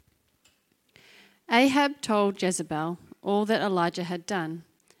Ahab told Jezebel all that Elijah had done,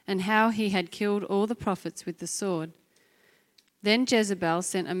 and how he had killed all the prophets with the sword. Then Jezebel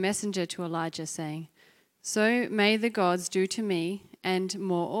sent a messenger to Elijah, saying, "So may the gods do to me, and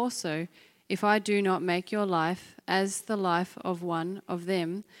more also, if I do not make your life as the life of one of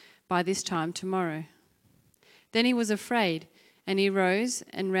them by this time tomorrow." Then he was afraid, and he rose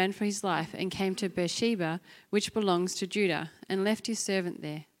and ran for his life, and came to Beersheba, which belongs to Judah, and left his servant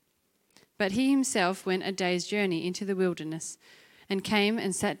there. But he himself went a day's journey into the wilderness, and came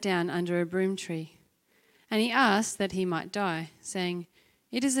and sat down under a broom tree. And he asked that he might die, saying,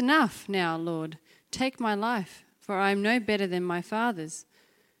 "It is enough now, Lord, take my life, for I am no better than my fathers."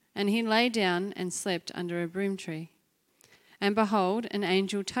 And he lay down and slept under a broom tree. And behold, an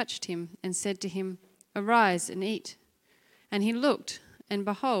angel touched him and said to him, "Arise and eat." And he looked, and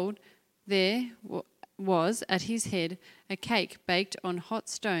behold, there was at his head a cake baked on hot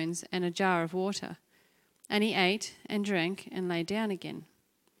stones and a jar of water. And he ate and drank and lay down again.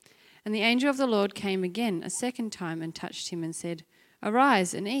 And the angel of the Lord came again a second time and touched him and said,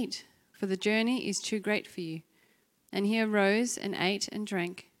 "Arise and eat, for the journey is too great for you." And he arose and ate and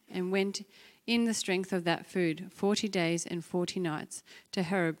drank and went in the strength of that food 40 days and 40 nights to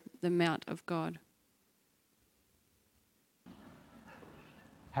Horeb, the mount of God.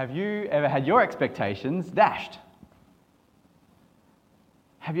 Have you ever had your expectations dashed?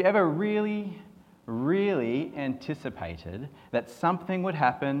 Have you ever really anticipated that something would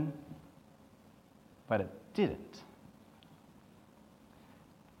happen, but it didn't?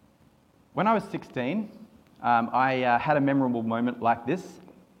 When I was 16, I had a memorable moment like this.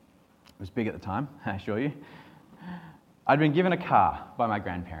 It was big at the time, I assure you. I'd been given a car by my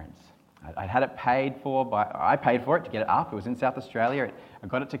grandparents. I'd had it paid for I paid for it to get it up. It was in South Australia. I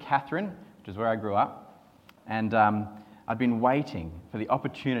got it to Katherine, which is where I grew up. And I'd been waiting for the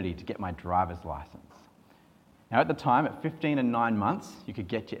opportunity to get my driver's license. Now at the time, at 15 and 9 months, you could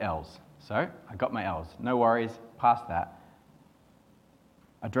get your L's. So I got my L's. No worries, past that.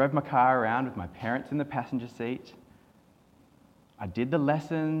 I drove my car around with my parents in the passenger seat. I did the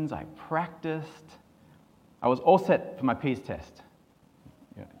lessons, I practiced. I was all set for my P's test.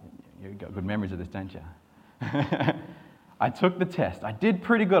 You've got good memories of this, don't you? I took the test. I did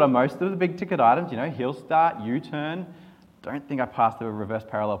pretty good on most of the big ticket items, hill start, U-turn. Don't think I passed the reverse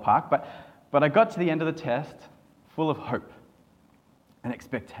parallel park, but I got to the end of the test full of hope and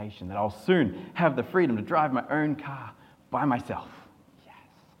expectation that I'll soon have the freedom to drive my own car by myself.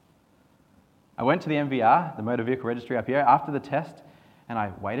 Yes. I went to the MVR, the motor vehicle registry up here, after the test, and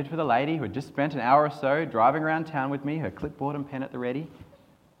I waited for the lady who had just spent an hour or so driving around town with me, her clipboard and pen at the ready,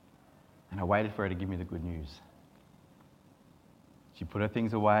 and I waited for her to give me the good news. She put her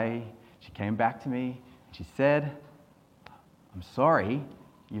things away, she came back to me, and she said, "I'm sorry,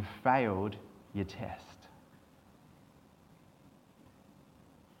 you failed your test."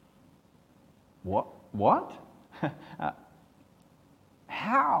 What?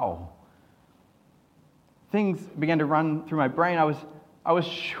 How? Things began to run through my brain. I was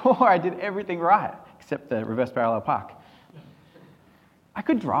sure I did everything right, except the reverse parallel park. I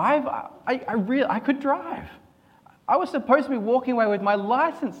could drive. I could drive. I was supposed to be walking away with my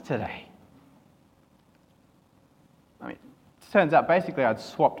license today. It turns out basically I'd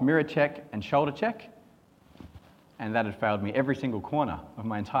swapped mirror check and shoulder check, and that had failed me every single corner of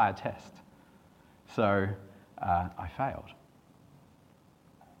my entire test. So I failed.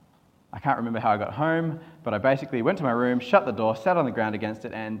 I can't remember how I got home, but I basically went to my room, shut the door, sat on the ground against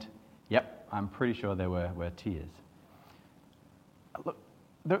it, and yep, I'm pretty sure there were tears. Look,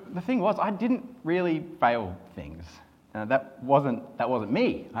 the thing was, I didn't really fail things. That wasn't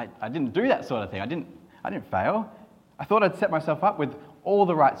me. I didn't do that sort of thing. I didn't fail. I thought I'd set myself up with all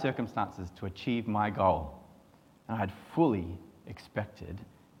the right circumstances to achieve my goal. And I had fully expected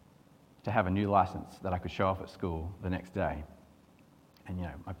to have a new license that I could show off at school the next day. And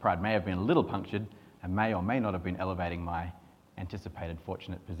my pride may have been a little punctured and may or may not have been elevating my anticipated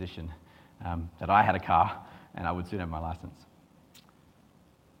fortunate position that I had a car and I would soon have my license.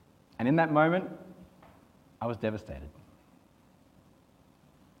 And in that moment, I was devastated.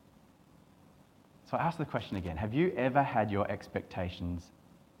 So I ask the question again, have you ever had your expectations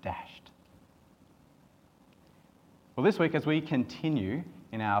dashed? Well, this week as we continue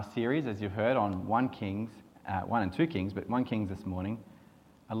in our series, as you've heard, on 1 and 2 Kings, but 1 Kings this morning,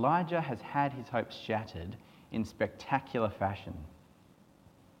 Elijah has had his hopes shattered in spectacular fashion.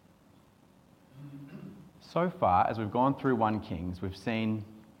 So far, as we've gone through 1 Kings, we've seen,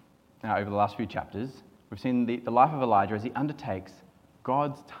 over the last few chapters, we've seen the life of Elijah as he undertakes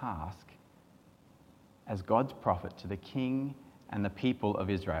God's task as God's prophet to the king and the people of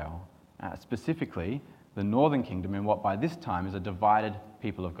Israel. specifically the northern kingdom in what by this time is a divided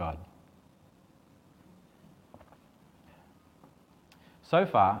people of God. So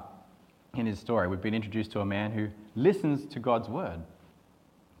far in his story, we've been introduced to a man who listens to God's word,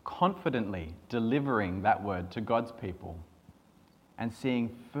 confidently delivering that word to God's people and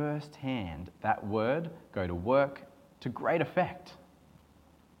seeing firsthand that word go to work to great effect.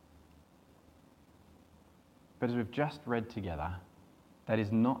 But as we've just read together, that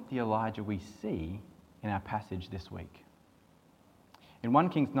is not the Elijah we see in our passage this week. In 1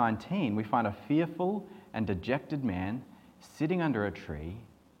 Kings 19, we find a fearful and dejected man sitting under a tree,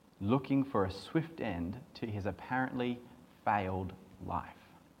 looking for a swift end to his apparently failed life.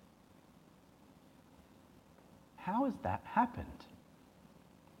 How has that happened?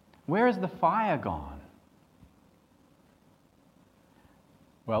 Where has the fire gone?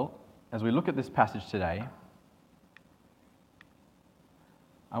 Well, as we look at this passage today,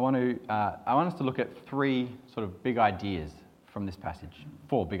 I want us to look at three sort of big ideas from this passage,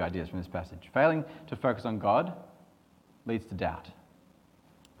 four big ideas from this passage. Failing to focus on God leads to doubt.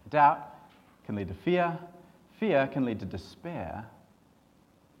 Doubt can lead to fear. Fear can lead to despair.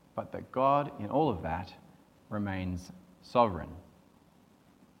 But that God, in all of that, remains sovereign.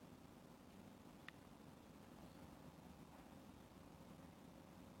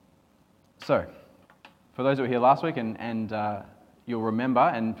 So, for those that were here last week and you'll remember,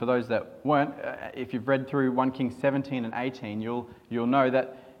 and for those that weren't, if you've read through 1 Kings 17 and 18, you'll know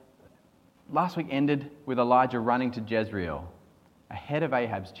that last week ended with Elijah running to Jezreel, ahead of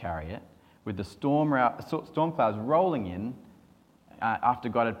Ahab's chariot, with the storm clouds rolling in after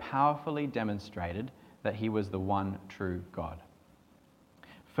God had powerfully demonstrated that he was the one true God.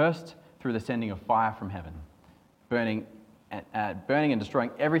 First, through the sending of fire from heaven, burning and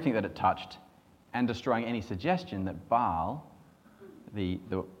destroying everything that it touched, and destroying any suggestion that Baal,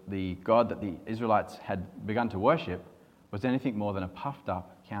 the god that the Israelites had begun to worship, was anything more than a puffed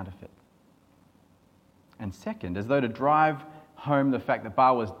up counterfeit. And second, as though to drive home the fact that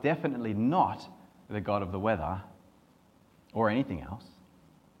Baal was definitely not the god of the weather or anything else,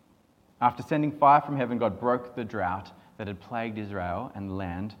 after sending fire from heaven, God broke the drought that had plagued Israel and the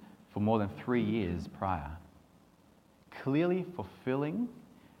land for more than 3 years prior, clearly fulfilling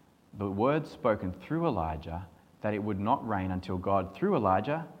the word spoken through Elijah that it would not rain until God, through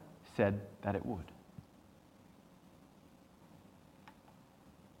Elijah, said that it would.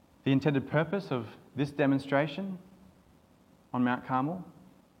 The intended purpose of this demonstration on Mount Carmel?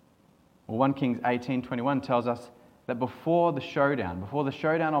 Well, 1 Kings 18:21 tells us that before the showdown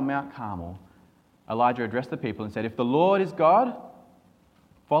on Mount Carmel, Elijah addressed the people and said, if the Lord is God,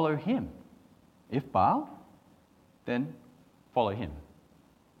 follow him. If Baal, then follow him.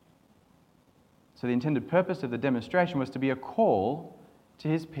 So the intended purpose of the demonstration was to be a call to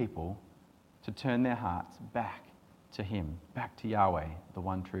his people to turn their hearts back to him, back to Yahweh, the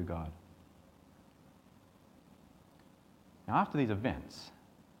one true God. Now, after these events,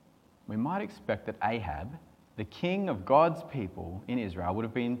 we might expect that Ahab, the king of God's people in Israel, would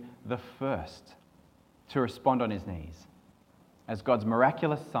have been the first to respond on his knees, as God's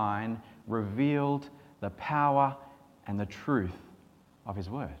miraculous sign revealed the power and the truth of his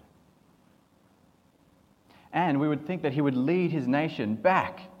word. And we would think that he would lead his nation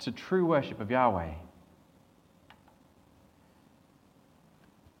back to true worship of Yahweh.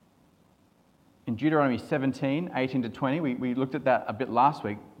 In Deuteronomy 17:18-20, we looked at that a bit last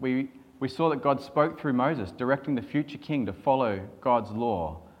week. We saw that God spoke through Moses, directing the future king to follow God's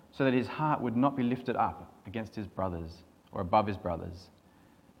law so that his heart would not be lifted up against his brothers or above his brothers,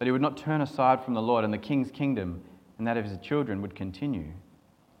 that he would not turn aside from the Lord, and the king's kingdom and that of his children would continue.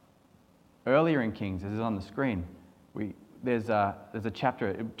 Earlier in Kings, as is on the screen, there's a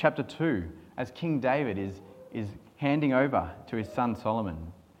chapter 2, as King David is handing over to his son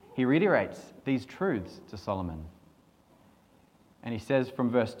Solomon. He reiterates these truths to Solomon. And he says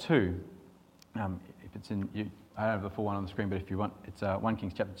from verse 2, if it's in, I don't have the full one on the screen, but if you want, it's 1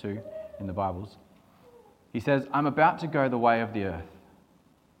 Kings chapter 2 in the Bibles. He says, I'm about to go the way of the earth.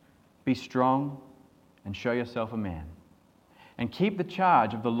 Be strong and show yourself a man. And keep the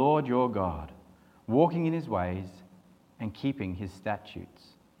charge of the Lord your God, walking in his ways and keeping his statutes,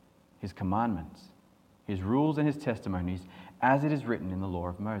 his commandments, his rules and his testimonies, as it is written in the law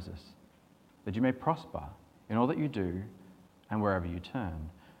of Moses, that you may prosper in all that you do and wherever you turn,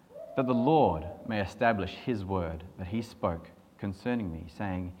 that the Lord may establish his word that he spoke concerning me,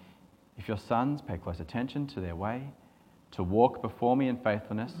 saying, if your sons pay close attention to their way, to walk before me in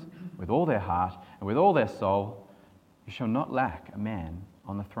faithfulness with all their heart and with all their soul, you shall not lack a man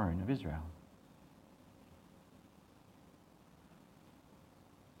on the throne of Israel.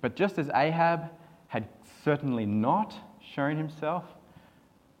 But just as Ahab had certainly not shown himself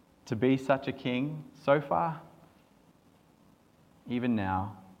to be such a king so far, even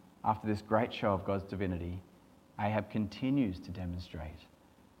now, after this great show of God's divinity, Ahab continues to demonstrate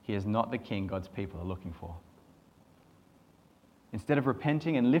he is not the king God's people are looking for. Instead of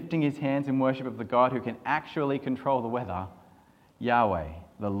repenting and lifting his hands in worship of the God who can actually control the weather, Yahweh,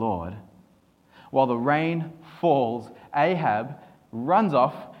 the Lord, while the rain falls, Ahab runs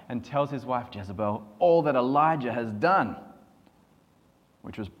off and tells his wife Jezebel all that Elijah has done,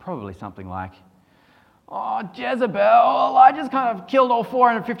 which was probably something like, "Oh, Jezebel, Elijah's kind of killed all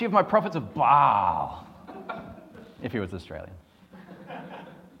 450 of my prophets of Baal," if he was Australian.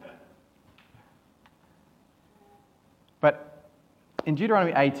 But in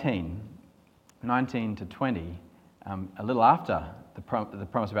Deuteronomy 18, 19 to 20, a little after the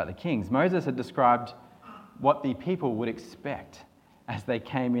promise about the kings, Moses had described what the people would expect as they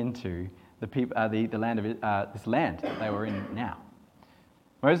came into the land of this land that they were in now.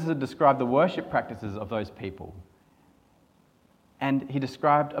 Moses had described the worship practices of those people, and he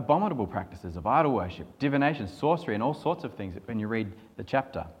described abominable practices of idol worship, divination, sorcery, and all sorts of things when you read the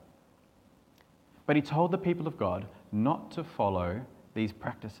chapter. But he told the people of God not to follow these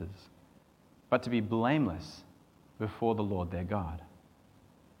practices, but to be blameless before the Lord their God.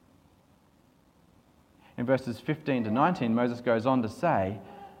 In verses 15 to 19, Moses goes on to say,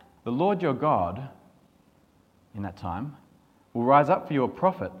 "The Lord your God, in that time, will rise up for you a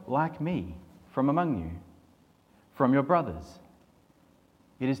prophet like me from among you, from your brothers.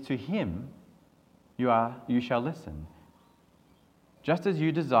 It is to him you shall listen. Just as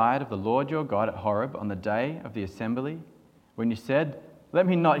you desired of the Lord your God at Horeb on the day of the assembly, when you said, 'Let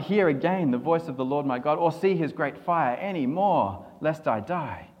me not hear again the voice of the Lord my God, or see his great fire any more, lest I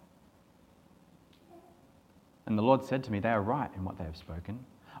die.' And the Lord said to me, 'They are right in what they have spoken.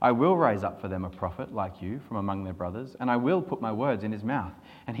 I will raise up for them a prophet like you from among their brothers, and I will put my words in his mouth,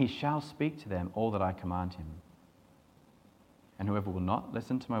 and he shall speak to them all that I command him. And whoever will not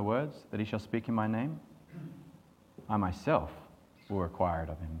listen to my words that he shall speak in my name, I myself will require it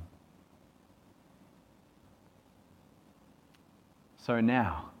of him.'" So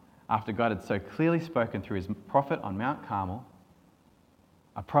now, after God had so clearly spoken through his prophet on Mount Carmel,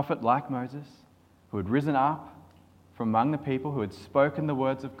 a prophet like Moses, who had risen up from among the people, who had spoken the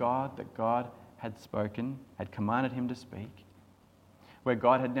words of God that God had spoken, had commanded him to speak, where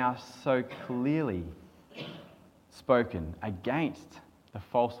God had now so clearly spoken against the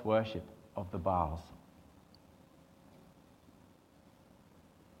false worship of the Baals,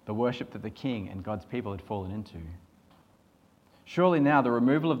 the worship that the king and God's people had fallen into. Surely now the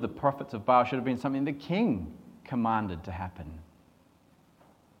removal of the prophets of Baal should have been something the king commanded to happen.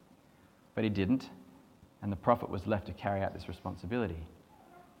 But he didn't, and the prophet was left to carry out this responsibility.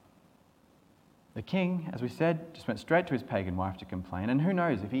 The king, as we said, just went straight to his pagan wife to complain, and who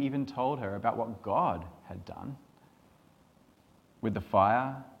knows if he even told her about what God had done with the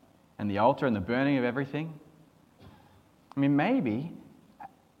fire and the altar and the burning of everything. I mean, maybe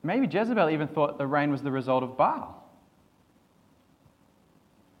Jezebel even thought the rain was the result of Baal.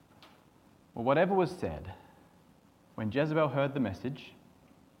 Well, whatever was said, when Jezebel heard the message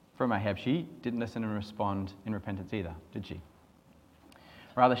from Ahab, she didn't listen and respond in repentance either, did she?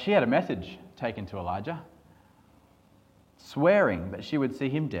 Rather, she had a message taken to Elijah, swearing that she would see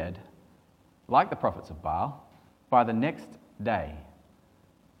him dead, like the prophets of Baal, by the next day,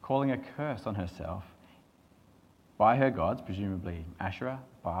 calling a curse on herself by her gods, presumably Asherah,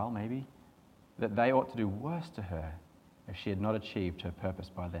 Baal maybe, that they ought to do worse to her if she had not achieved her purpose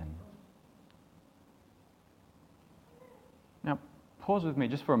by then. Now, pause with me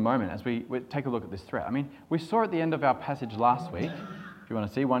just for a moment as we take a look at this threat. I mean, we saw at the end of our passage last week, if you want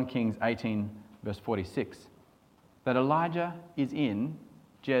to see 1 Kings 18, verse 46, that Elijah is in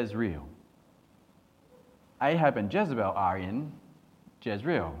Jezreel. Ahab and Jezebel are in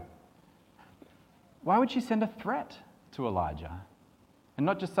Jezreel. Why would she send a threat to Elijah and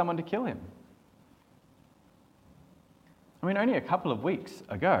not just someone to kill him? I mean, only a couple of weeks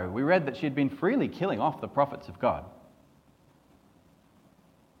ago, we read that she had been freely killing off the prophets of God.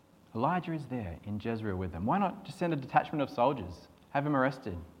 Elijah is there in Jezreel with them. Why not just send a detachment of soldiers, have him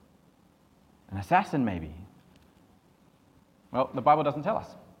arrested? An assassin, maybe? Well, the Bible doesn't tell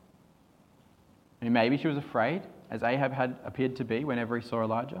us. I mean, maybe she was afraid, as Ahab had appeared to be whenever he saw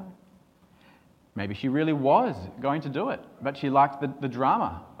Elijah. Maybe she really was going to do it, but she liked the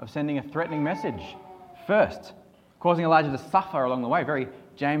drama of sending a threatening message first, causing Elijah to suffer along the way. Very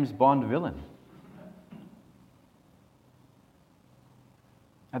James Bond villain.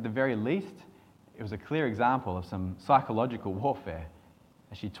 At the very least, it was a clear example of some psychological warfare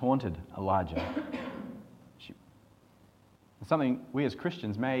as she taunted Elijah. It's something we as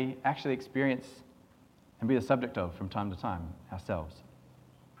Christians may actually experience and be the subject of from time to time ourselves.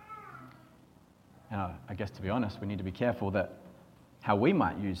 And I guess, to be honest, we need to be careful that how we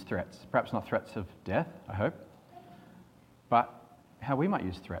might use threats, perhaps not threats of death, I hope, but how we might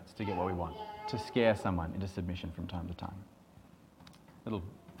use threats to get what we want, to scare someone into submission from time to time. Little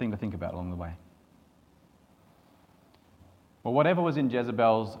thing to think about along the way. Well, whatever was in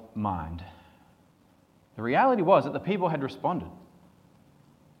Jezebel's mind, the reality was that the people had responded.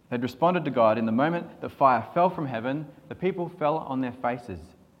 They'd responded to God. In the moment that fire fell from heaven, the people fell on their faces.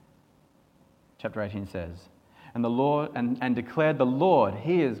 Chapter 18 says, and the Lord and declared, "The Lord,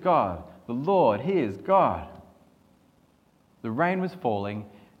 He is God. The Lord, He is God." The rain was falling.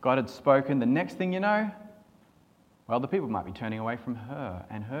 God had spoken. The next thing you know, well, the people might be turning away from her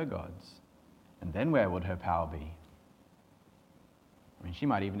and her gods. And then where would her power be? I mean, she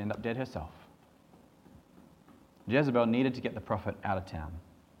might even end up dead herself. Jezebel needed to get the prophet out of town.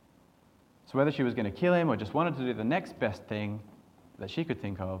 So whether she was going to kill him or just wanted to do the next best thing that she could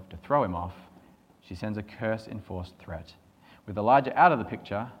think of to throw him off, she sends a curse-enforced threat. With Elijah out of the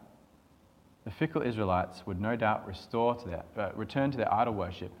picture, the fickle Israelites would no doubt return to their idol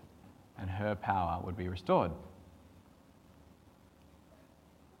worship, and her power would be restored.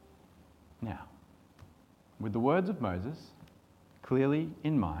 Now, with the words of Moses clearly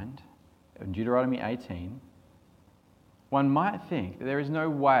in mind, in Deuteronomy 18, one might think that there is no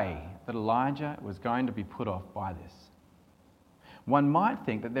way that Elijah was going to be put off by this. One might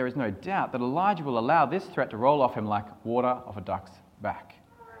think that there is no doubt that Elijah will allow this threat to roll off him like water off a duck's back.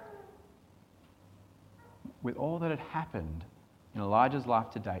 With all that had happened in Elijah's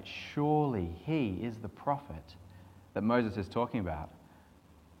life to date, surely he is the prophet that Moses is talking about.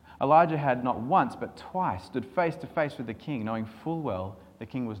 Elijah had not once but twice stood face to face with the king, knowing full well the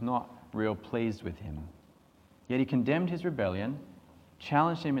king was not real pleased with him. Yet he condemned his rebellion,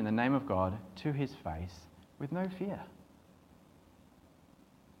 challenged him in the name of God to his face with no fear.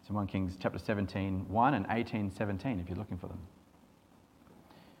 It's in 1 Kings chapter 17:1 and 18:17 if you're looking for them.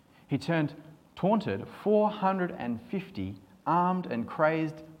 He taunted 450 armed and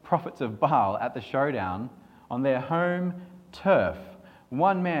crazed prophets of Baal at the showdown on their home turf.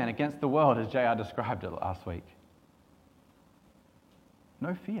 One man against the world, as JR described it last week.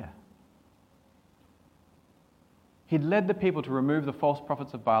 No fear. He'd led the people to remove the false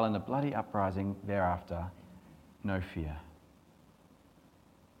prophets of Baal in a bloody uprising thereafter. No fear.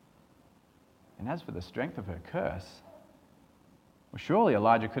 And as for the strength of her curse, well, surely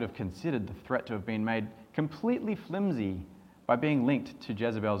Elijah could have considered the threat to have been made completely flimsy by being linked to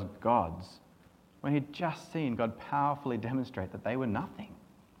Jezebel's gods, when he'd just seen God powerfully demonstrate that they were nothing.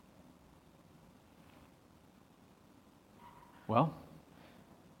 Well,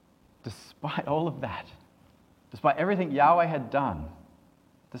 despite all of that, despite everything Yahweh had done,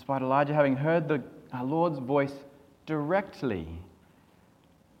 despite Elijah having heard our Lord's voice directly,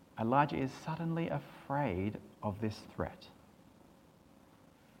 Elijah is suddenly afraid of this threat.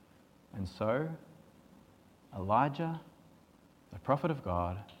 And so, Elijah, the prophet of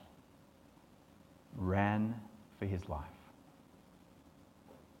God, ran for his life.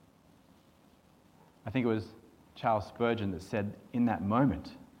 I think it was Charles Spurgeon that said, in that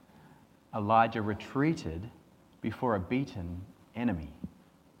moment, Elijah retreated before a beaten enemy.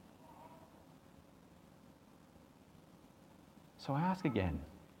 So I ask again,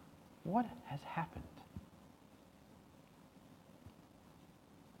 what has happened?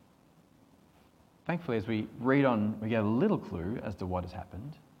 Thankfully, as we read on, we get a little clue as to what has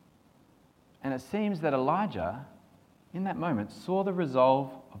happened. And it seems that Elijah, in that moment, saw the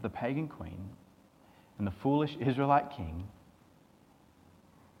resolve of the pagan queen and the foolish Israelite king.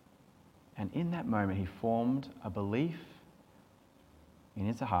 And in that moment, he formed a belief in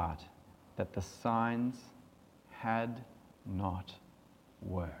his heart that the signs had not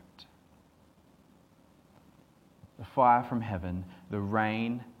worked. The fire from heaven, the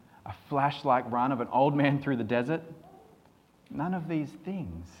rain, a flash-like run of an old man through the desert, none of these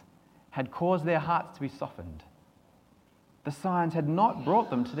things had caused their hearts to be softened. The signs had not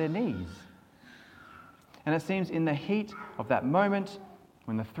brought them to their knees. And it seems in the heat of that moment,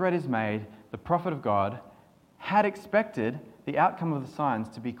 when the threat is made, the prophet of God had expected the outcome of the signs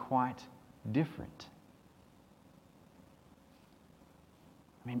to be quite different.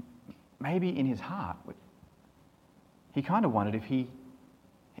 I mean, maybe in his heart, he kind of wondered if he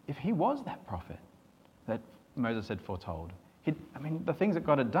was that prophet that Moses had foretold. The things that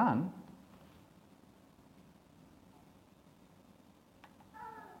God had done.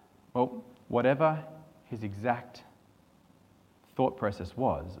 Well, whatever his exact thought process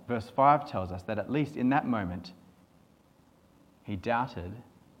was, verse 5 tells us that at least in that moment, he doubted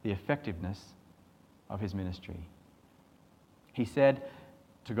the effectiveness of his ministry. He said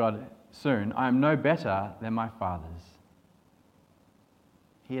to God soon, "I am no better than my fathers."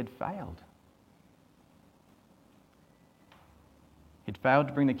 He had failed. He'd failed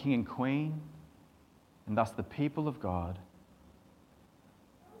to bring the king and queen, and thus the people of God,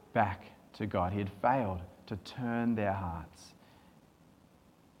 back to God. He had failed to turn their hearts.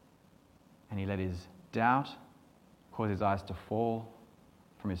 And he let his doubt cause his eyes to fall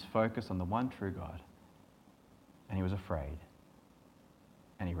from his focus on the one true God. And he was afraid.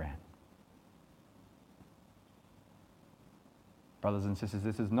 And he ran. Brothers and sisters,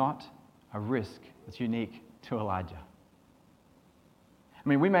 this is not a risk that's unique to Elijah. I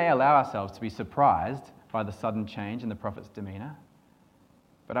mean, we may allow ourselves to be surprised by the sudden change in the prophet's demeanour,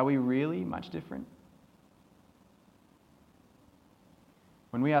 but are we really much different?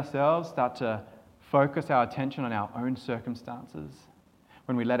 When we ourselves start to focus our attention on our own circumstances,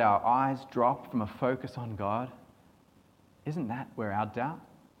 when we let our eyes drop from a focus on God, isn't that where our doubt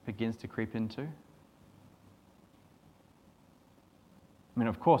begins to creep into? I mean,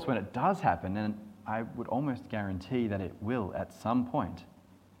 of course, when it does happen, and I would almost guarantee that it will at some point,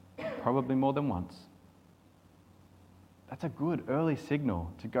 probably more than once, that's a good early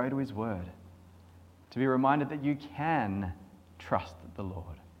signal to go to his word, to be reminded that you can trust the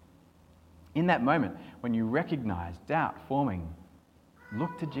Lord. In that moment, when you recognize doubt forming,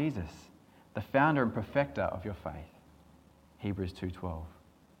 look to Jesus, the founder and perfecter of your faith. Hebrews 2:12.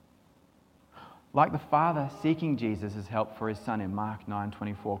 Like the Father seeking Jesus' help for his Son in Mark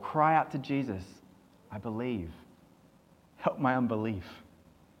 9:24, cry out to Jesus, "I believe. Help my unbelief."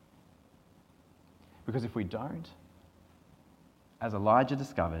 Because if we don't, as Elijah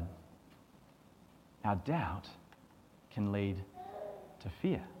discovered, our doubt can lead to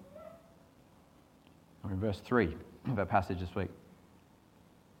fear. We're in verse 3 of our passage this week.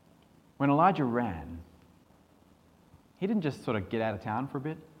 When Elijah ran, he didn't just sort of get out of town for a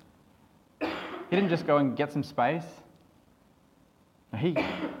bit. He didn't just go and get some space. No,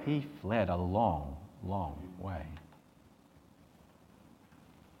 he fled a long, long way.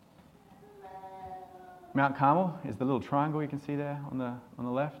 Mount Carmel is the little triangle you can see there on the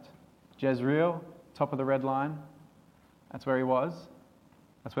left. Jezreel, top of the red line. That's where he was.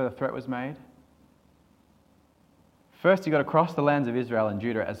 That's where the threat was made. First, he got across the lands of Israel and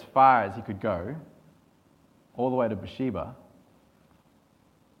Judah as far as he could go, all the way to Beersheba,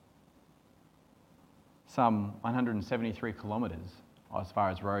 some 173 kilometres as far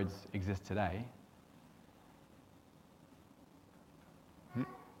as roads exist today.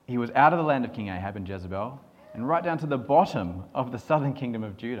 He was out of the land of King Ahab and Jezebel and right down to the bottom of the southern kingdom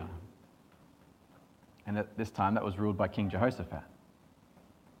of Judah. And at this time, that was ruled by King Jehoshaphat.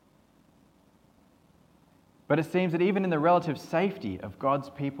 But it seems that even in the relative safety of God's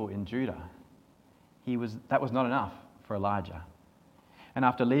people in Judah, that was not enough for Elijah. And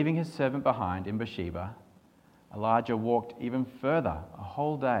after leaving his servant behind in Beersheba, Elijah walked even further, a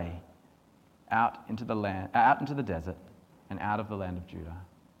whole day, out into the desert and out of the land of Judah.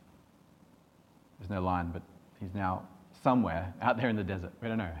 There's no line, but he's now somewhere out there in the desert. We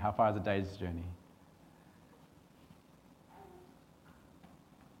don't know. How far is a day's journey?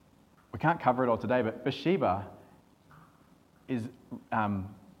 We can't cover it all today, but Beersheba is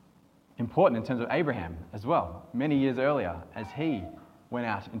important in terms of Abraham as well. Many years earlier, as he went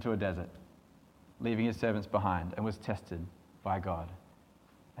out into a desert, leaving his servants behind, and was tested by God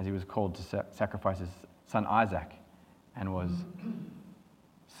as he was called to sacrifice his son Isaac, and was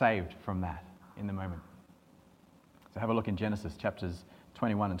saved from that in the moment. So have a look in Genesis chapters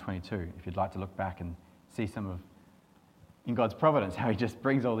 21 and 22 if you'd like to look back and see some of, in God's providence, how he just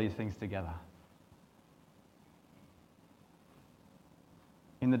brings all these things together.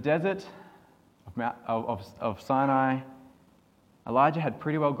 In the desert of Sinai, Elijah had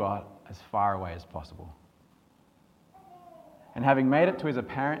pretty well got as far away as possible. And having made it to his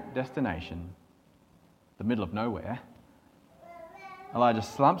apparent destination, the middle of nowhere, Elijah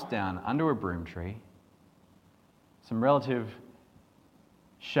slumps down under a broom tree, some relative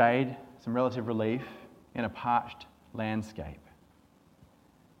shade, some relative relief in a parched landscape.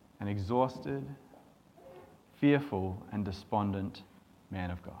 An exhausted, fearful, and despondent man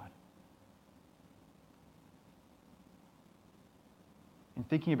of God. In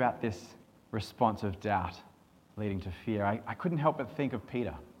thinking about this response of doubt leading to fear, I couldn't help but think of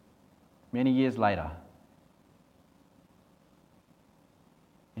Peter many years later.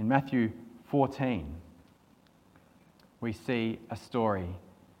 In Matthew 14, we see a story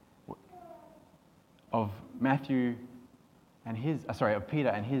of Matthew and his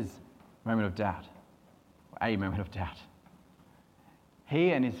moment of doubt, a moment of doubt.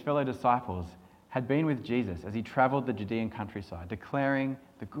 He and his fellow disciples had been with Jesus as he traveled the Judean countryside, declaring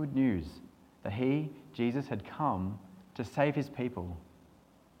the good news that he, Jesus, had come to save his people.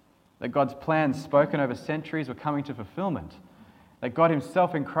 That God's plans spoken over centuries were coming to fulfillment. That God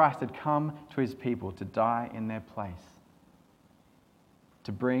himself in Christ had come to his people to die in their place,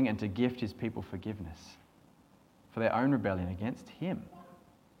 to bring and to gift his people forgiveness for their own rebellion against him.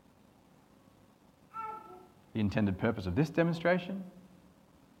 The intended purpose of this demonstration,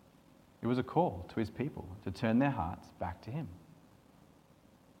 it was a call to his people to turn their hearts back to him.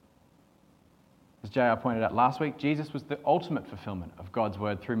 As JR pointed out last week, Jesus was the ultimate fulfillment of God's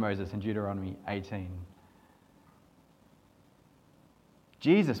word through Moses in Deuteronomy 18.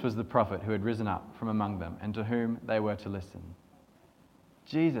 Jesus was the prophet who had risen up from among them and to whom they were to listen.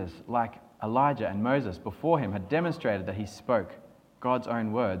 Jesus, like Elijah and Moses before him, had demonstrated that he spoke God's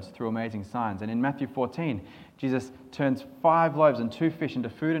own words through amazing signs. And in Matthew 14, Jesus turns 5 loaves and 2 fish into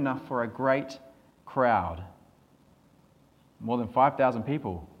food enough for a great crowd. More than 5,000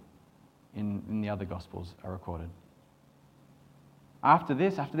 people in the other Gospels are recorded. After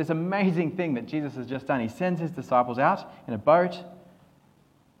this amazing thing that Jesus has just done, he sends his disciples out in a boat.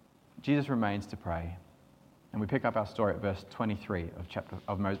 Jesus remains to pray. And we pick up our story at verse 23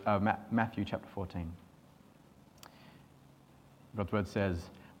 of Matthew chapter 14. God's word says,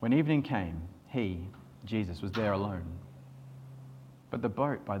 "When evening came, he, Jesus, was there alone. But the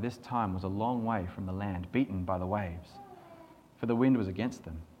boat by this time was a long way from the land, beaten by the waves, for the wind was against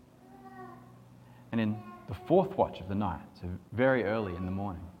them. And in the 4th watch of the night, so very early in the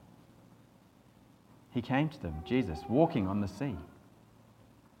morning, he came to them, Jesus, walking on the sea."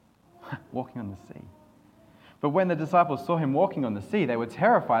 Walking on the sea. But when the disciples saw him walking on the sea, they were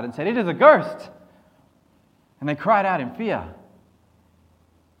terrified and said, "It is a ghost!" And they cried out in fear.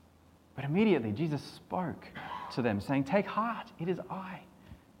 But immediately Jesus spoke to them, saying, "Take heart, it is I.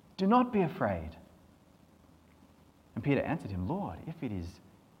 Do not be afraid." And Peter answered him, "Lord, if it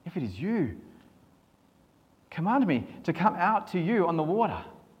is you, command me to come out to you on the water."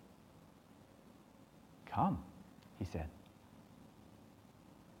 "Come," he said.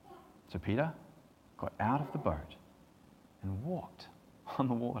 So Peter got out of the boat and walked on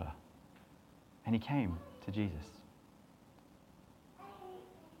the water, and he came to Jesus.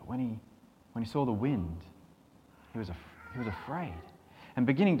 But when he saw the wind, he was afraid, and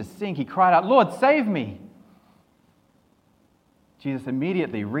beginning to sink, he cried out, "Lord, save me!" Jesus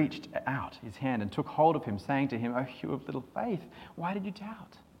immediately reached out his hand and took hold of him, saying to him, "O you of little faith, why did you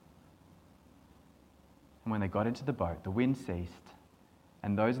doubt?" And when they got into the boat, the wind ceased,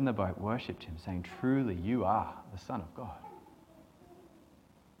 and those in the boat worshipped him, saying, "Truly you are the Son of God."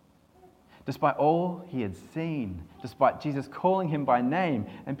 Despite all he had seen, despite Jesus calling him by name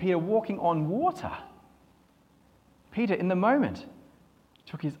and Peter walking on water, Peter, in the moment,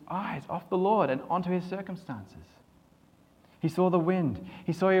 took his eyes off the Lord and onto his circumstances. He saw the wind.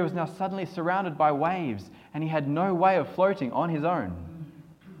 He saw he was now suddenly surrounded by waves, and he had no way of floating on his own.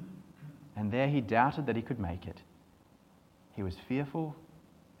 And there he doubted that he could make it. He was fearful,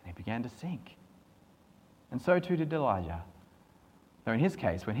 and he began to sink. And so too did Elijah. Though in his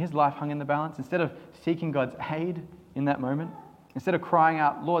case, when his life hung in the balance, instead of seeking God's aid in that moment, instead of crying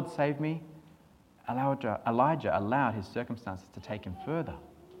out, "Lord, save me," Elijah allowed his circumstances to take him further.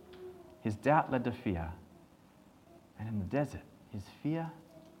 His doubt led to fear. And in the desert, his fear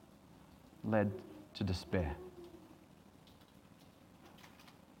led to despair.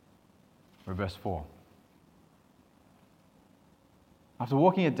 Verse 4. After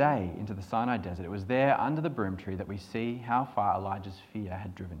walking a day into the Sinai desert, it was there under the broom tree that we see how far Elijah's fear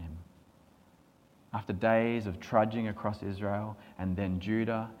had driven him. After days of trudging across Israel and then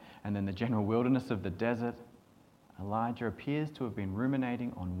Judah and then the general wilderness of the desert, Elijah appears to have been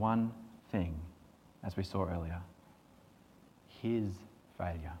ruminating on one thing, as we saw earlier: his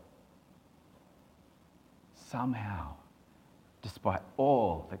failure. Somehow, despite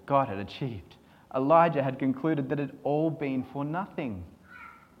all that God had achieved, Elijah had concluded that it had all been for nothing.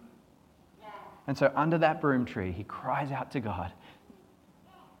 And so under that broom tree, he cries out to God,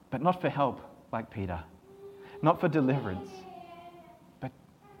 but not for help like Peter, not for deliverance, but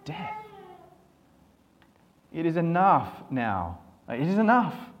death. It is enough now. It is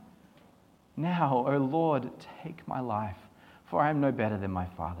enough. Now, O Lord, take my life, for I am no better than my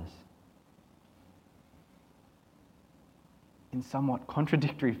fathers. In somewhat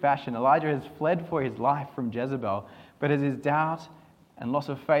contradictory fashion, Elijah has fled for his life from Jezebel, but as his doubt and loss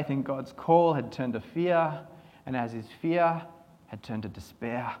of faith in God's call had turned to fear, and as his fear had turned to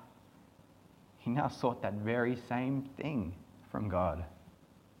despair, he now sought that very same thing from God.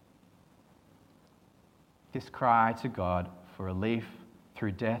 This cry to God for relief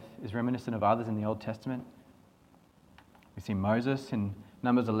through death is reminiscent of others in the Old Testament. We see Moses in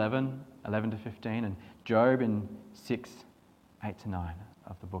Numbers 11 to 15, and Job in 6, 8 to 9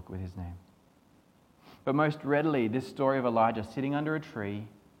 of the book with his name. But most readily, this story of Elijah sitting under a tree,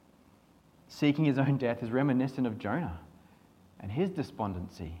 seeking his own death, is reminiscent of Jonah and his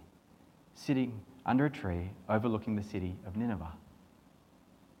despondency, sitting under a tree overlooking the city of Nineveh.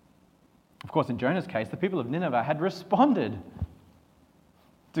 Of course, in Jonah's case, the people of Nineveh had responded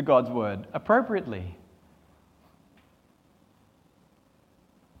to God's word appropriately.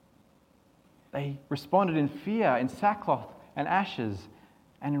 They responded in fear, in sackcloth and ashes,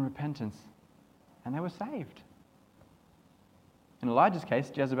 and in repentance, and they were saved. In Elijah's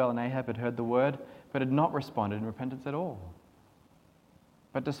case, Jezebel and Ahab had heard the word, but had not responded in repentance at all.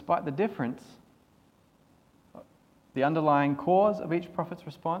 But despite the difference, the underlying cause of each prophet's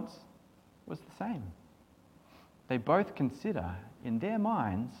response was the same. They both consider in their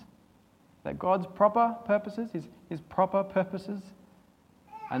minds that God's proper purposes, his proper purposes,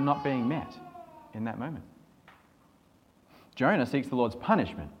 are not being met in that moment. Jonah seeks the Lord's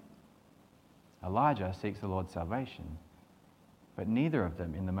punishment. Elijah seeks the Lord's salvation. But neither of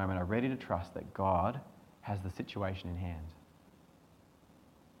them in the moment are ready to trust that God has the situation in hand,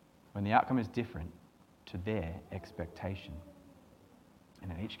 when the outcome is different to their expectation.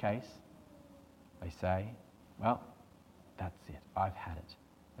 And in each case, they say, well, that's it. I've had it.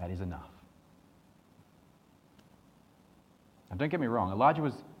 That is enough. Now, don't get me wrong. Elijah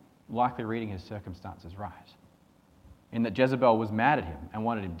was likely reading his circumstances right, in that Jezebel was mad at him and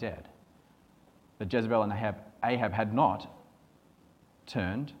wanted him dead. That Jezebel and Ahab had not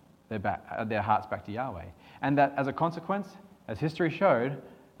turned their hearts back to Yahweh. And that as a consequence, as history showed,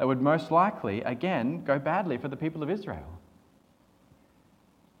 that would most likely, again, go badly for the people of Israel.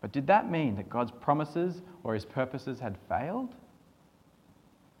 But did that mean that God's promises or his purposes had failed?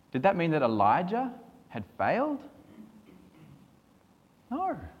 Did that mean that Elijah had failed?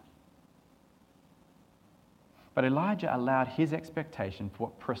 No. But Elijah allowed his expectation for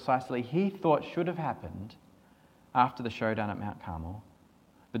what precisely he thought should have happened after the showdown at Mount Carmel.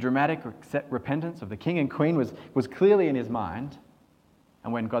 The dramatic repentance of the king and queen was clearly in his mind.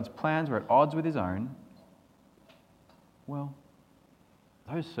 And when God's plans were at odds with his own, well,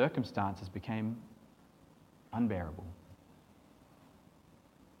 those circumstances became unbearable.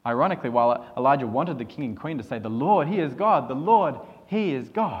 Ironically, while Elijah wanted the king and queen to say, "The Lord, he is God. The Lord, he is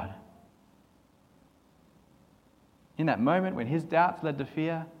God," in that moment when his doubts led to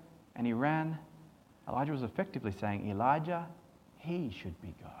fear and he ran, Elijah was effectively saying, Elijah, he should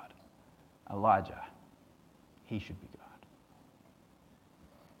be God. Elijah, he should be God.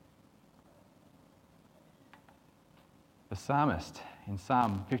 The psalmist in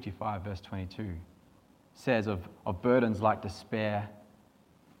Psalm 55, verse 22, says of burdens like despair,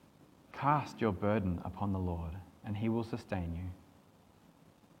 "Cast your burden upon the Lord, and he will sustain you.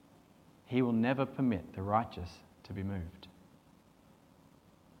 He will never permit the righteous to be moved."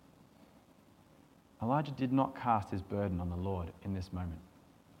 Elijah did not cast his burden on the Lord in this moment.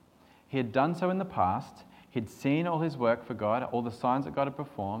 He had done so in the past. He'd seen all his work for God, all the signs that God had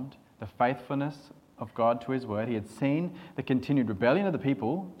performed, the faithfulness of God to his word. He had seen the continued rebellion of the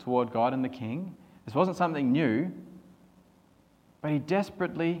people toward God and the king. This wasn't something new, but he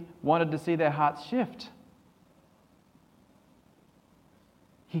desperately wanted to see their hearts shift.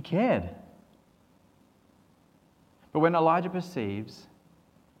 He cared. But when Elijah perceives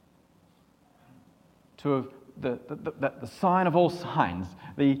the sign of all signs,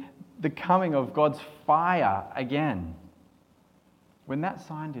 the coming of God's fire again, when that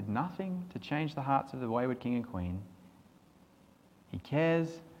sign did nothing to change the hearts of the wayward king and queen, he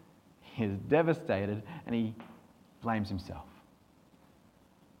cares, he is devastated, and he blames himself.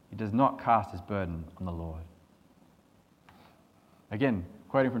 He does not cast his burden on the Lord. Again,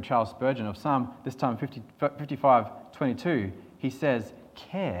 quoting from Charles Spurgeon of Psalm, this time 55:22, he says,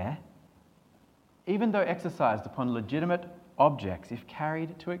 "Care, even though exercised upon legitimate objects, if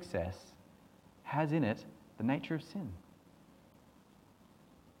carried to excess, has in it the nature of sin.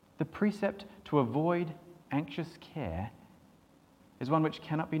 The precept to avoid anxious care is one which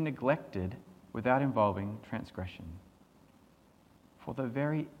cannot be neglected without involving transgression. For the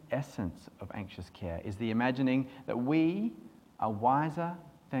very essence of anxious care is the imagining that we are wiser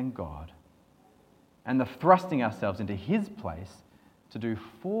than God, and the thrusting ourselves into his place to do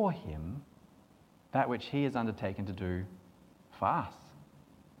for him that which he has undertaken to do for us.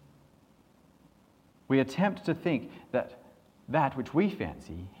 We attempt to think that which we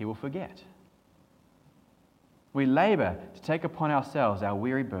fancy he will forget. We labor to take upon ourselves our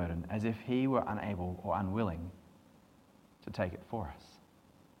weary burden as if he were unable or unwilling to take it for us.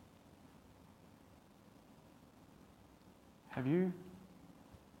 Have you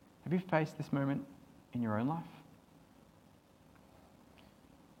faced this moment in your own life?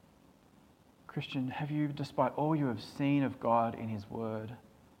 Christian, have you, despite all you have seen of God in his word,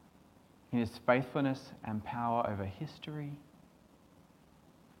 in his faithfulness and power over history,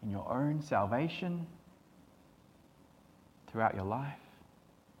 in your own salvation, throughout your life,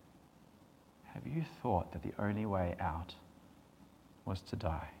 have you thought that the only way out was to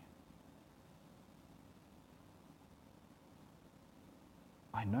die?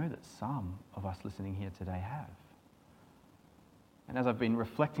 I know that some of us listening here today have. And as I've been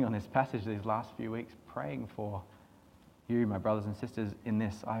reflecting on this passage these last few weeks, praying for you, my brothers and sisters, in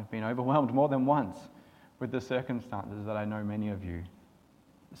this, I've been overwhelmed more than once with the circumstances that I know many of you,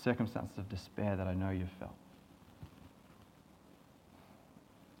 the circumstances of despair that I know you've felt.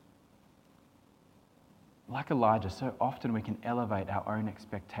 Like Elijah, so often we can elevate our own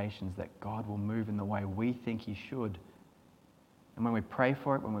expectations that God will move in the way we think he should. And when we pray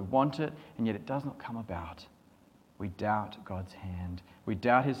for it, when we want it, and yet it does not come about, we doubt God's hand. We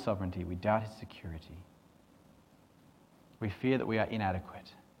doubt his sovereignty. We doubt his security. We fear that we are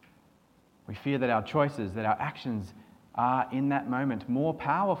inadequate. We fear that our choices, that our actions are in that moment more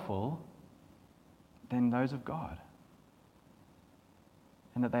powerful than those of God.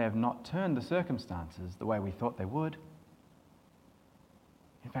 And that they have not turned the circumstances the way we thought they would.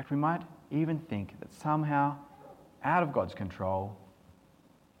 In fact, we might even think that somehow, out of God's control,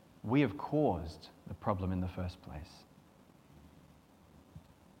 we have caused the problem in the first place.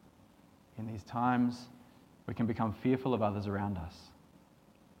 In these times, we can become fearful of others around us.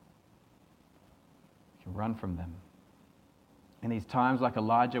 We can run from them. In these times, like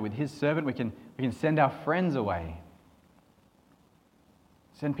Elijah with his servant, we can send our friends away.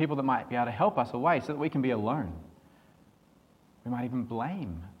 Send people that might be able to help us away so that we can be alone. We might even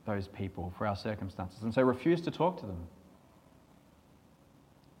blame those people for our circumstances and so refuse to talk to them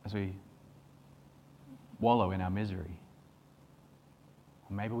as we wallow in our misery.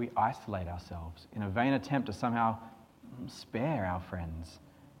 Or maybe we isolate ourselves in a vain attempt to somehow spare our friends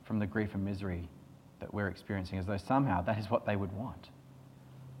from the grief and misery that we're experiencing, as though somehow that is what they would want.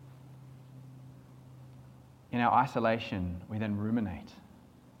 In our isolation, we then ruminate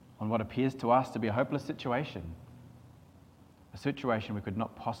on what appears to us to be a hopeless situation, a situation we could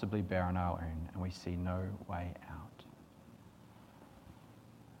not possibly bear on our own, and we see no way out.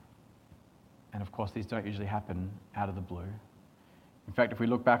 And of course, these don't usually happen out of the blue. In fact, if we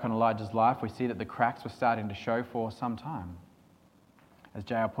look back on Elijah's life, we see that the cracks were starting to show for some time. As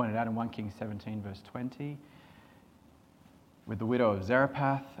J.R. pointed out in 1 Kings 17, verse 20, with the widow of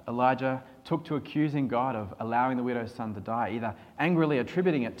Zarephath, Elijah took to accusing God of allowing the widow's son to die, either angrily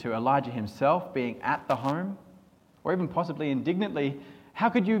attributing it to Elijah himself being at the home, or even possibly indignantly, how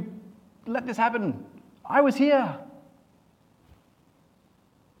could you let this happen? I was here.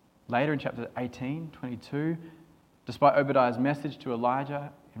 Later in chapter 18, 22, despite Obadiah's message to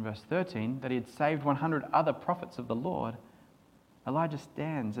Elijah in verse 13 that he had saved 100 other prophets of the Lord, Elijah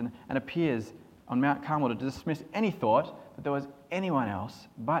stands and appears on Mount Carmel to dismiss any thought that there was anyone else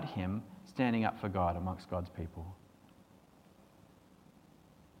but him standing up for God amongst God's people.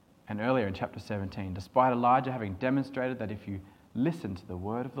 And earlier in chapter 17, despite Elijah having demonstrated that if you listen to the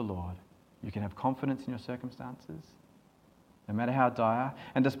word of the Lord, you can have confidence in your circumstances, no matter how dire,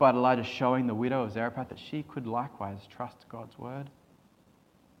 and despite Elijah showing the widow of Zarephath that she could likewise trust God's word,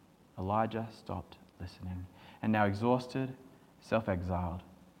 Elijah stopped listening, and now exhausted, self-exiled,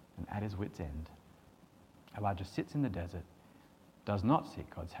 and at his wit's end, Elijah sits in the desert, does not seek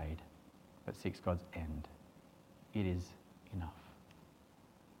God's aid, but seeks God's end. It is enough.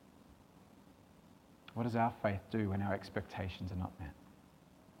 What does our faith do when our expectations are not met?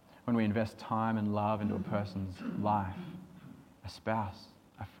 When we invest time and love into a person's life, a spouse,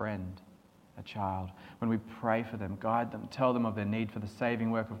 a friend, a child, when we pray for them, guide them, tell them of their need for the saving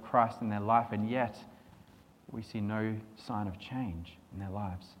work of Christ in their life, and yet we see no sign of change in their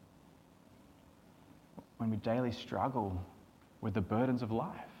lives. When we daily struggle with the burdens of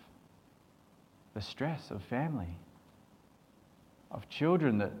life, the stress of family, of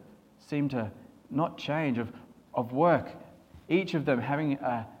children that seem to not change, of work, each of them having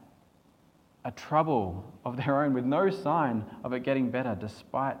a trouble of their own with no sign of it getting better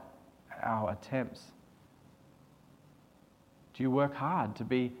despite our attempts. Do you work hard to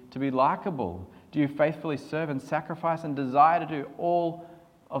be likable? Do you faithfully serve and sacrifice and desire to do all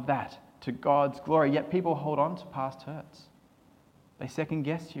of that to God's glory? Yet people hold on to past hurts. They second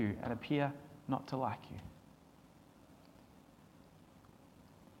guess you and appear not to like you.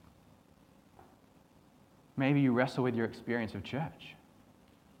 Maybe you wrestle with your experience of church.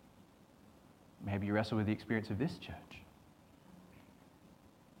 Maybe you wrestle with the experience of this church.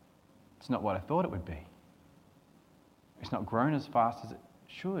 It's not what I thought it would be. It's not grown as fast as it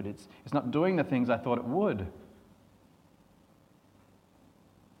should. It's not doing the things I thought it would.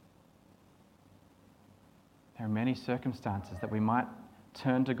 There are many circumstances that we might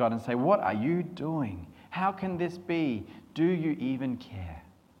turn to God and say, what are you doing? How can this be? Do you even care?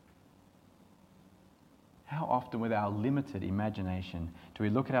 How often with our limited imagination do we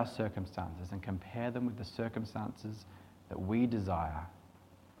look at our circumstances and compare them with the circumstances that we desire?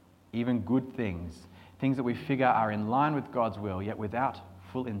 Even good things, things that we figure are in line with God's will, yet without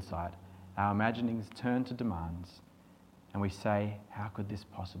full insight, our imaginings turn to demands and we say, how could this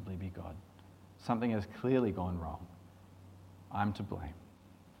possibly be God? Something has clearly gone wrong. I'm to blame.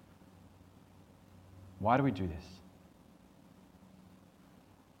 Why do we do this?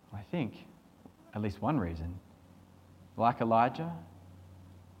 I think at least one reason. Like Elijah,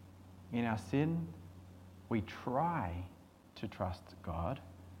 in our sin, we try to trust God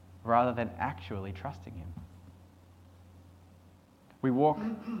rather than actually trusting Him. We walk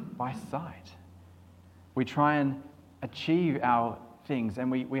by sight. We try and achieve our things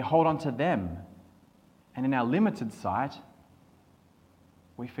and we hold on to them. And in our limited sight,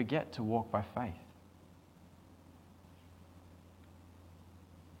 we forget to walk by faith.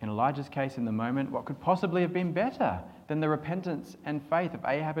 In Elijah's case, in the moment, what could possibly have been better than the repentance and faith of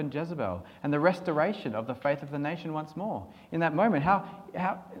Ahab and Jezebel and the restoration of the faith of the nation once more? In that moment,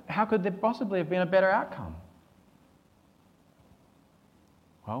 how could there possibly have been a better outcome?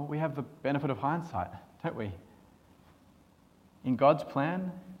 Well, we have the benefit of hindsight, don't we? In God's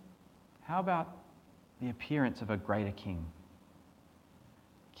plan, how about the appearance of a greater king?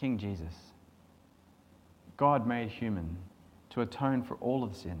 King Jesus. God made human to atone for all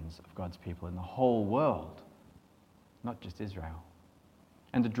of the sins of God's people in the whole world, not just Israel,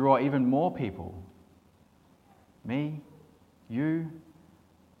 and to draw even more people, me, you,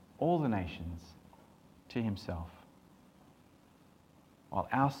 all the nations, to Himself. While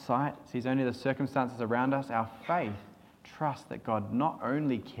our sight sees only the circumstances around us, our faith trusts that God not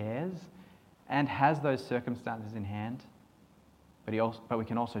only cares and has those circumstances in hand, but we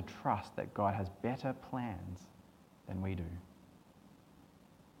can also trust that God has better plans than we do.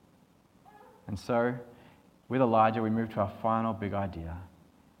 And so, with Elijah, we move to our final big idea.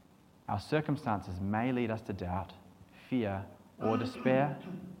 Our circumstances may lead us to doubt, fear, or despair,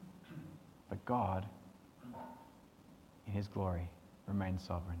 but God, in His glory, remains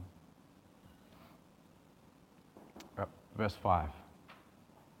sovereign. Verse 5.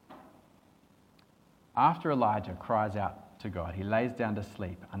 After Elijah cries out to God, he lays down to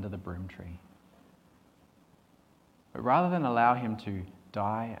sleep under the broom tree. But rather than allow him to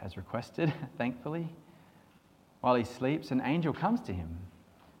die as requested, thankfully, while he sleeps, an angel comes to him,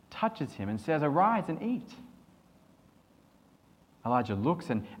 touches him, and says, "Arise and eat." Elijah looks,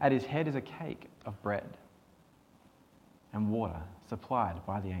 and at his head is a cake of bread and water supplied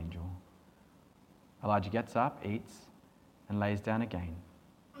by the angel. Elijah gets up, eats, and lays down again.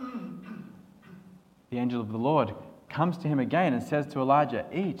 The angel of the Lord comes to him again and says to Elijah,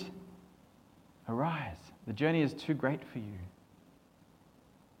 "Eat, arise, the journey is too great for you."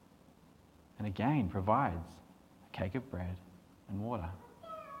 And again provides a cake of bread and water.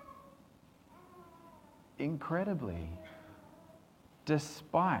 Incredibly,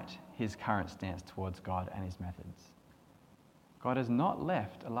 despite his current stance towards God and his methods, God has not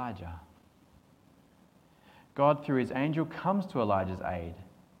left Elijah. God, through his angel, comes to Elijah's aid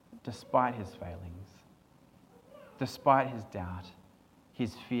despite his failings, despite his doubt,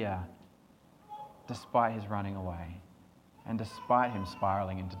 his fear, despite his running away, and despite him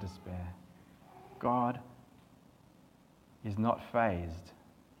spiraling into despair. God is not fazed.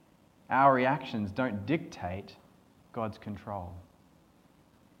 Our reactions don't dictate God's control.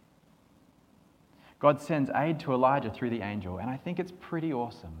 God sends aid to Elijah through the angel, and I think it's pretty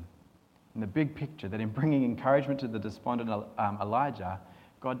awesome in the big picture that in bringing encouragement to the despondent Elijah,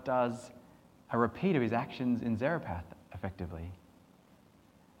 God does a repeat of his actions in Zarephath, effectively.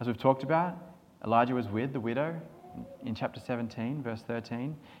 As we've talked about, Elijah was with the widow in chapter 17, verse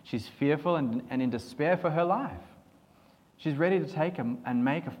 13. She's fearful and in despair for her life. She's ready to take and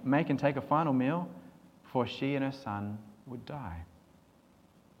make and take a final meal before she and her son would die.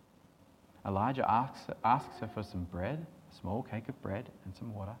 Elijah asks her for some bread, a small cake of bread and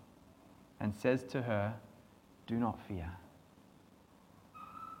some water, and says to her, "Do not fear."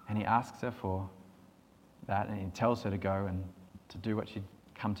 And he asks her for that, and he tells her to go and to do what she'd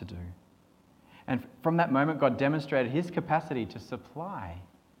come to do. And from that moment, God demonstrated his capacity to supply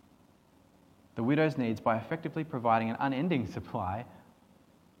the widow's needs by effectively providing an unending supply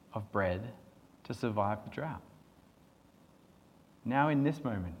of bread to survive the drought. Now, in this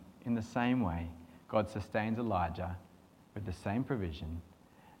moment, in the same way, God sustains Elijah with the same provision,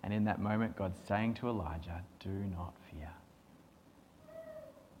 and in that moment, God's saying to Elijah, "Do not fear."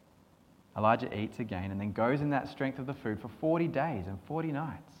 Elijah eats again and then goes in that strength of the food for 40 days and 40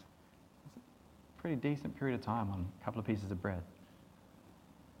 nights. It's a pretty decent period of time on a couple of pieces of bread.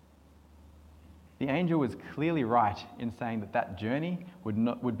 The angel was clearly right in saying that that journey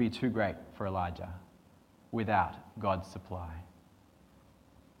would be too great for Elijah without God's supply.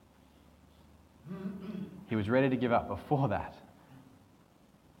 He was ready to give up before that.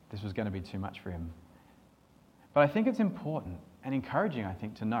 This was going to be too much for him. But I think it's important and encouraging,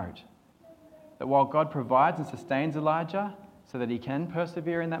 to note that while God provides and sustains Elijah so that he can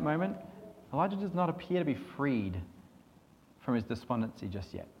persevere in that moment, Elijah does not appear to be freed from his despondency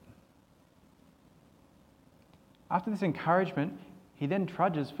just yet. After this encouragement, he then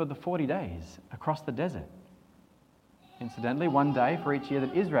trudges for the 40 days across the desert. Incidentally, one day for each year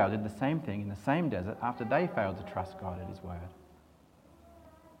that Israel did the same thing in the same desert after they failed to trust God at his word.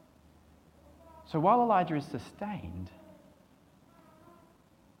 So while Elijah is sustained,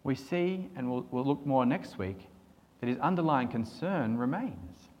 we see, and we'll look more next week, that his underlying concern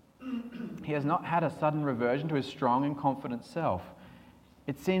remains. He has not had a sudden reversion to his strong and confident self.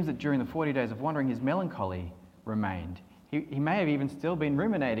 It seems that during the 40 days of wandering, his melancholy remained. He may have even still been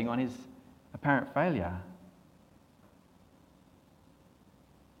ruminating on his apparent failure.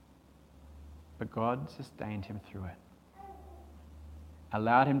 But God sustained him through it,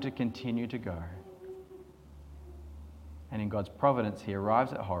 allowed him to continue to go. And in God's providence, he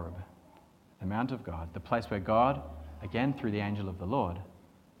arrives at Horeb, the Mount of God, the place where God, again through the angel of the Lord,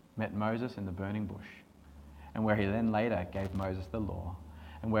 met Moses in the burning bush, and where he then later gave Moses the law,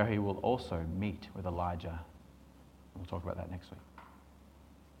 and where he will also meet with Elijah. We'll talk about that next week.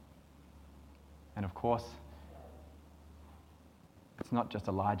 And of course, it's not just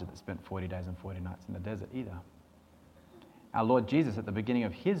Elijah that spent 40 days and 40 nights in the desert either. Our Lord Jesus, at the beginning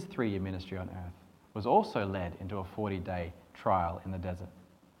of his 3-year ministry on earth, was also led into a 40-day trial in the desert.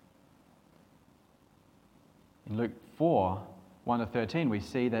 In Luke 4, 1-13, we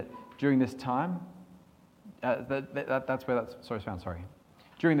see that during this time, that's where that story's found, sorry.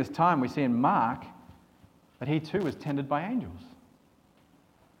 During this time, we see in Mark that he too was tended by angels.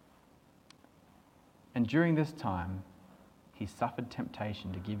 And during this time, he suffered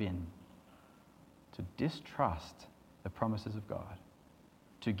temptation to give in, to distrust the promises of God,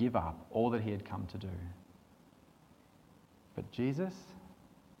 to give up all that he had come to do. But Jesus,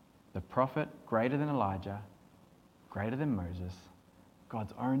 the prophet greater than Elijah, greater than Moses,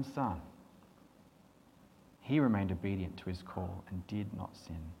 God's own son, he remained obedient to his call and did not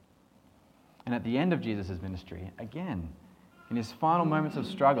sin. And at the end of Jesus' ministry, again, in his final moments of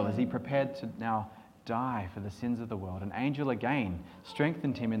struggle, as he prepared to now die for the sins of the world, an angel again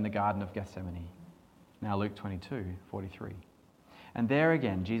strengthened him in the Garden of Gethsemane. Now Luke 22:43. And there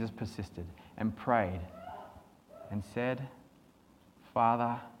again Jesus persisted and prayed and said,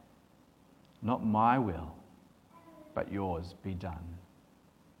 "Father, not my will, but yours be done,"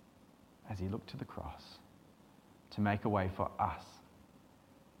 as he looked to the cross to make a way for us,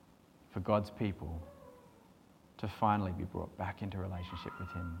 for God's people, to finally be brought back into relationship with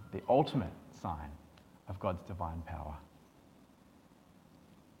him, the ultimate sign of God's divine power.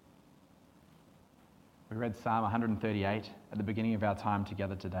 We read Psalm 138 at the beginning of our time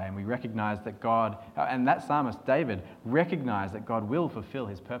together today, and we recognize that God, and that psalmist, David, recognized that God will fulfill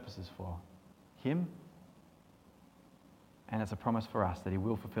his purposes for him, and it's a promise for us that he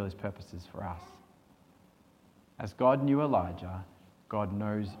will fulfill his purposes for us. As God knew Elijah, God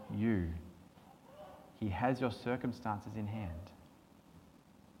knows you. He has your circumstances in hand.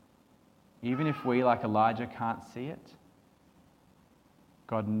 Even if we, like Elijah, can't see it,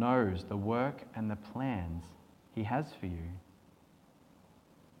 God knows the work and the plans he has for you,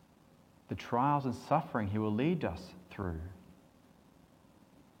 the trials and suffering he will lead us through,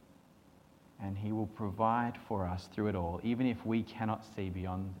 and he will provide for us through it all, even if we cannot see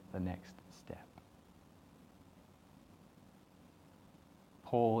beyond the next step.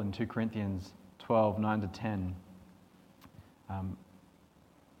 Paul in 2 Corinthians 12, 9-10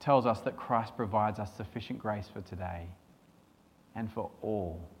 tells us that Christ provides us sufficient grace for today and for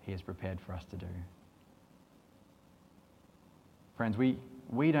all he has prepared for us to do. Friends,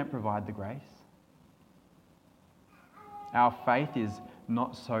 we don't provide the grace. Our faith is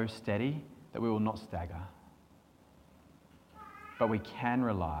not so steady that we will not stagger. But we can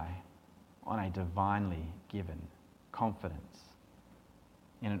rely on a divinely given confidence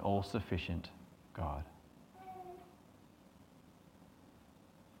in an all-sufficient God.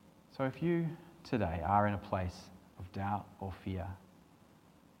 So if you today are in a place of doubt or fear,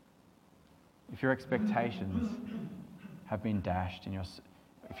 if your expectations have been dashed,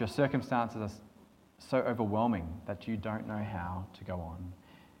 if your circumstances are so overwhelming that you don't know how to go on,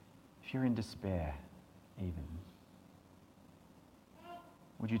 if you're in despair even,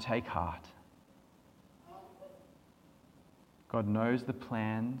 would you take heart? God knows the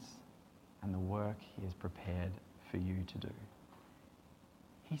plans and the work He has prepared for you to do.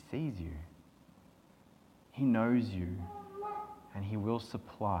 He sees you. He knows you, and He will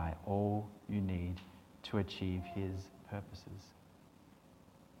supply all you need to achieve His purposes.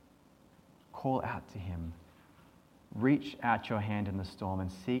 Call out to Him. Reach out your hand in the storm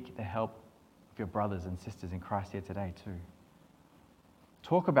and seek the help of your brothers and sisters in Christ here today too.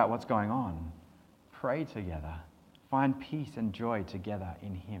 Talk about what's going on. Pray together. Find peace and joy together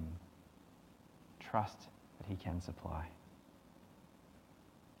in Him. Trust that He can supply.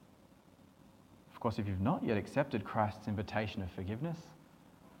 Of course, if you've not yet accepted Christ's invitation of forgiveness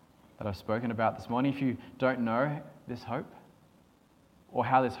that I've spoken about this morning, if you don't know this hope or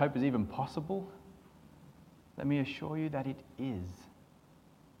how this hope is even possible, let me assure you that it is.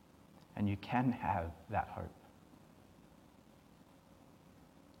 And you can have that hope.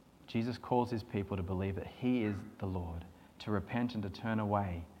 Jesus calls His people to believe that He is the Lord, to repent and to turn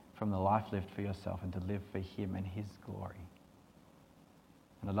away from the life lived for yourself and to live for Him and His glory.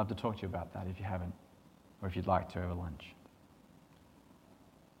 And I'd love to talk to you about that if you haven't, or if you'd like to over lunch.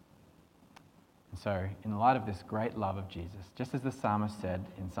 And so, in light of this great love of Jesus, just as the psalmist said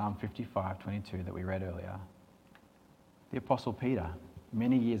in Psalm 55:22 that we read earlier, the Apostle Peter,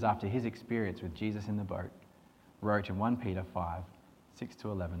 many years after his experience with Jesus in the boat, wrote in 1 Peter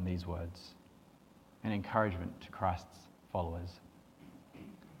 5:6-11 these words, an encouragement to Christ's followers.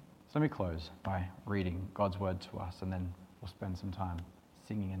 So let me close by reading God's word to us, and then we'll spend some time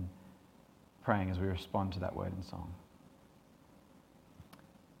singing and praying as we respond to that word in song.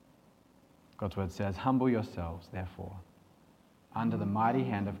 God's word says, "Humble yourselves, therefore, under the mighty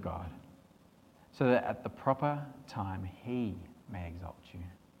hand of God, so that at the proper time He may exalt you,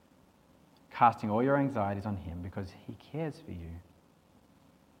 casting all your anxieties on Him because He cares for you.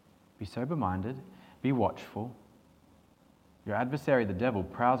 Be sober-minded, be watchful. Your adversary, the devil,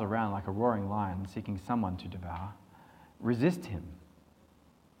 prowls around like a roaring lion seeking someone to devour. Resist him,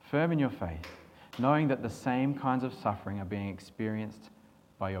 firm in your faith, knowing that the same kinds of suffering are being experienced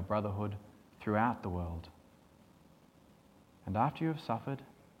by your brotherhood throughout the world. And after you have suffered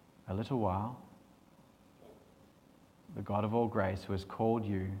a little while, the God of all grace, who has called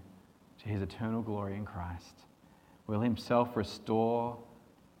you to His eternal glory in Christ, will Himself restore,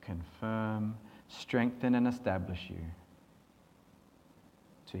 confirm, strengthen, and establish you.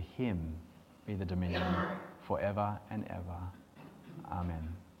 To Him be the dominion forever and ever.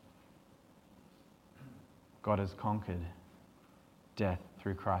 Amen." God has conquered death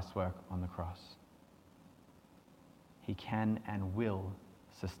through Christ's work on the cross. He can and will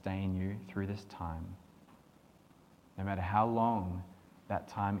sustain you through this time, no matter how long that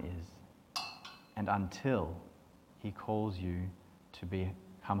time is, and until He calls you to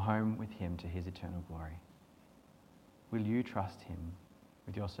come home with Him to His eternal glory. Will you trust Him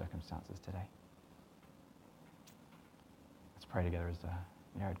with your circumstances today? Let's pray together as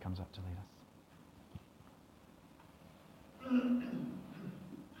Jared comes up to lead us.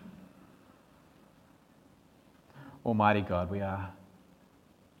 Almighty God, we are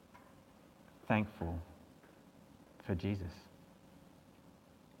thankful for Jesus.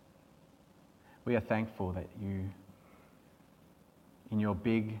 We are thankful that you, in your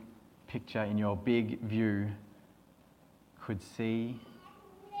big picture, in your big view, could see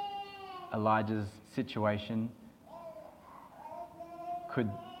Elijah's situation,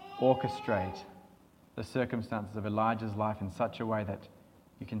 could orchestrate the circumstances of Elijah's life in such a way that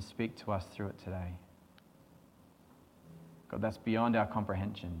you can speak to us through it today. God, that's beyond our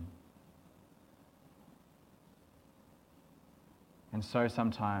comprehension. And so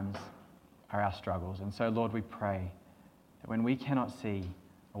sometimes are our struggles. And so, Lord, we pray that when we cannot see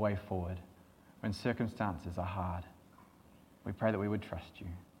a way forward, when circumstances are hard, we pray that we would trust you.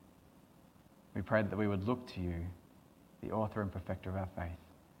 We pray that we would look to you, the author and perfecter of our faith.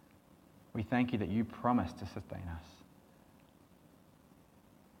 We thank you that you promise to sustain us.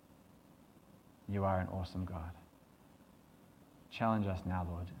 You are an awesome God. Challenge us now,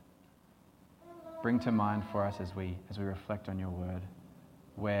 Lord. Bring to mind for us as we reflect on your word,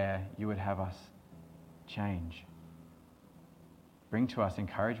 where you would have us change. Bring to us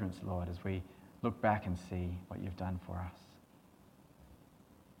encouragements, Lord, as we look back and see what you've done for us.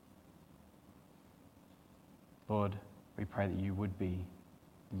 Lord, we pray that you would be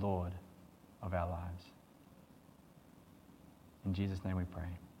Lord of our lives. In Jesus' name we pray.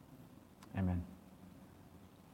 Amen.